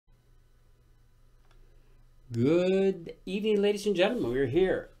Good evening, ladies and gentlemen. We're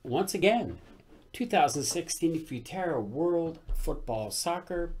here once again. 2016 Futera World Football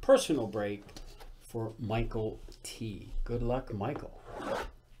Soccer personal break for Michael T. Good luck, Michael.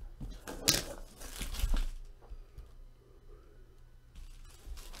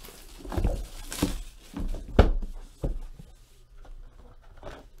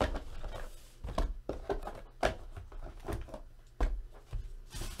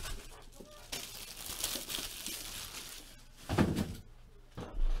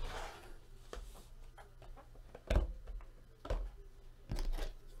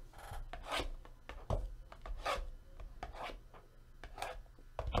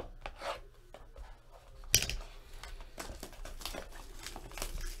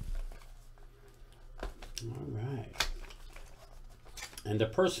 All right. And the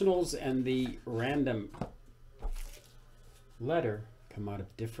personals and the random letter come out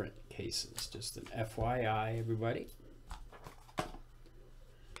of different cases. Just an FYI, everybody.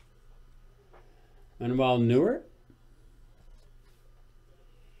 Manuel Neuer,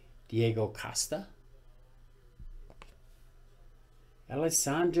 Diego Costa,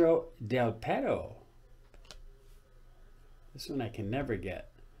 Alessandro Del Piero. This one I can never get.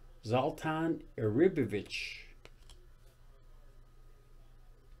 Zoltan Iribovic,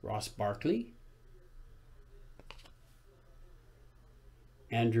 Ross Barkley,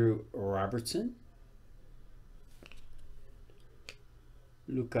 Andrew Robertson,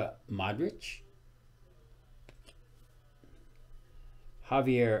 Luka Modric,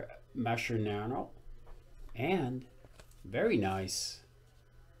 Javier Mascherano, and very nice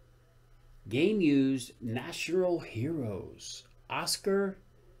game used national heroes Oscar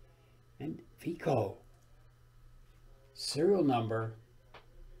and Vico. Serial number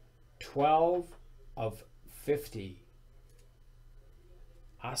 12 of 50.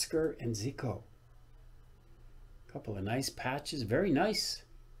 Oscar and Zico. Couple of nice patches. Very nice.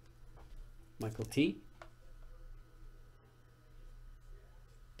 Michael T.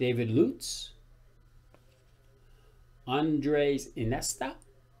 David Lutz. Andres Iniesta.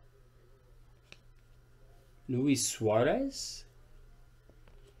 Luis Suarez.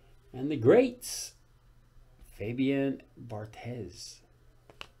 And the greats, Fabian Barthez.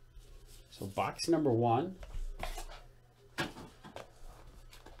 So box number 1.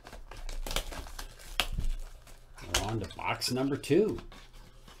 We're on to box number 2.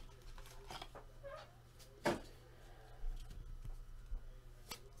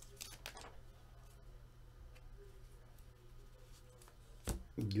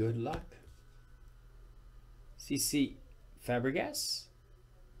 Good luck. CC Fabregas.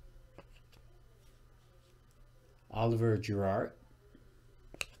 Oliver Giroud,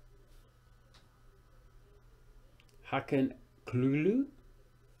 Hakan Klulu,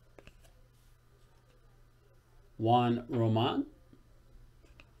 Juan Roman,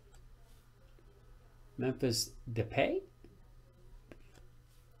 Memphis Depay,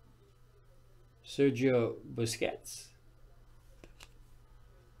 Sergio Busquets,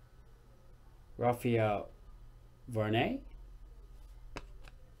 Rafael Varane,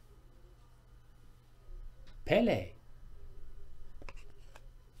 Pele,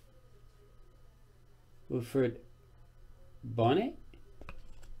 Wilfred Bonnet,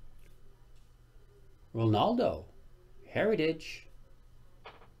 Ronaldo, Heritage,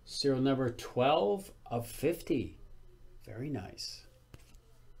 serial number 12 of 50. Very nice.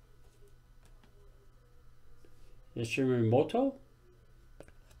 Yoshimura Moto,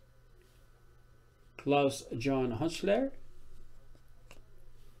 Klaus John Hunchler,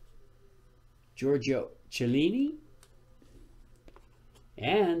 Giorgio Cellini,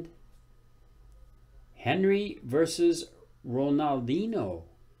 and Henry versus Ronaldinho.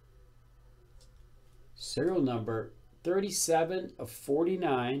 Serial number 37 of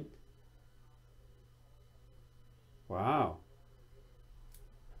 49. Wow.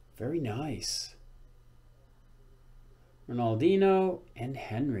 Very nice. Ronaldinho and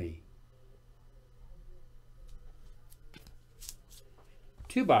Henry.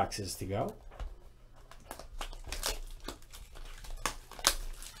 2 boxes to go.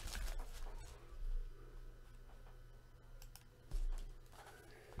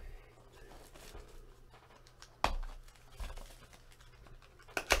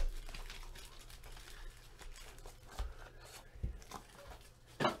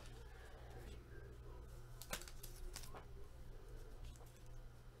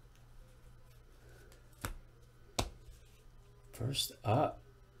 First up,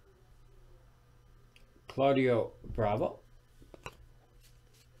 Claudio Bravo,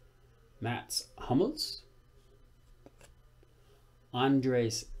 Mats Hummels,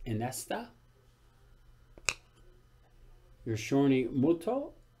 Andres Iniesta, Yershorny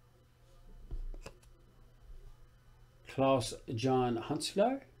Muto, Klaus John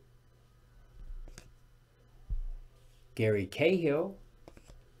Huntsler, Gary Cahill,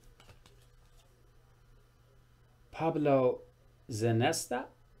 Pablo Zaleta,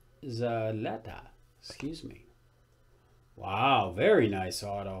 excuse me. Wow, very nice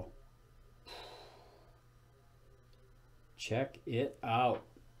auto. Check it out.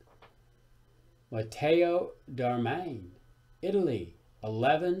 Matteo Darmian, Italy,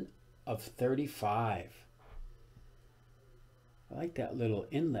 11 of 35. I like that little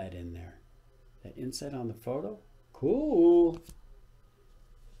inlet in there. That inset on the photo. Cool.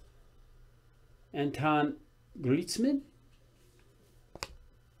 Anton Griezmann,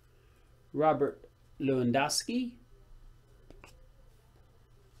 Robert Lewandowski,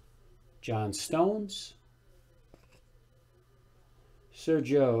 John Stones,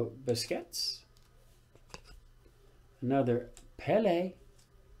 Sergio Busquets, another Pele,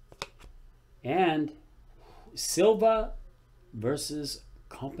 and Silva versus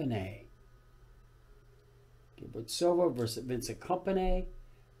Kompany. Gilbert Silva versus Vincent Kompany,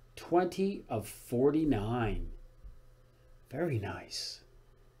 20 of 49. Very nice.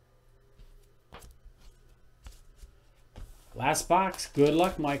 Last box. Good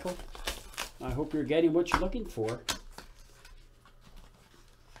luck, Michael. I hope you're getting what you're looking for.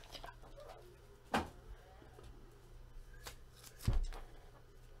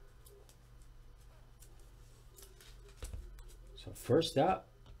 So first up,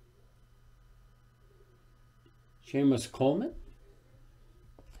 Seamus Coleman,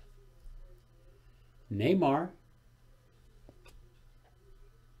 Neymar,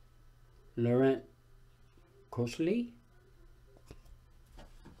 Laurent Koscielny,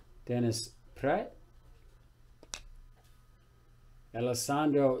 Dennis Pratt,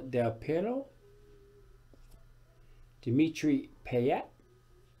 Alessandro Del Piero, Dimitri Payet,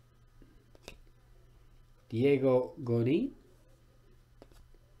 Diego Godin,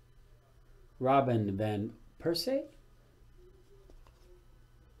 Robin van Persie,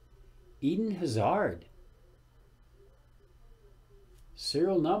 Eden Hazard,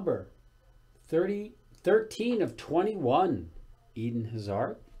 serial number 13 of 21, Eden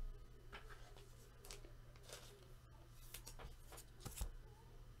Hazard.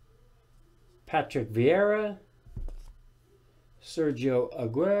 Patrick Vieira, Sergio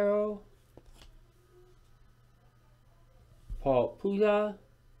Aguero, Paul Pula,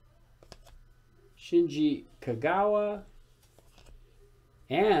 Shinji Kagawa,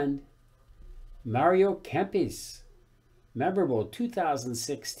 and Mario Kempes. Memorable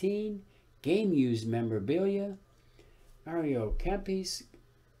 2016 game used memorabilia. Mario Kempes.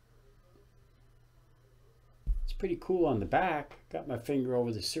 It's pretty cool on the back. Got my finger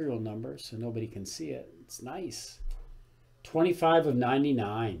over the serial number so nobody can see it. It's nice. 25 of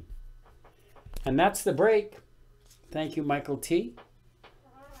 99. And that's the break. Thank you, Michael T.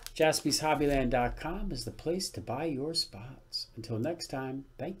 JaspysHobbyland.com is the place to buy your spots. Until next time,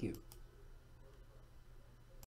 thank you.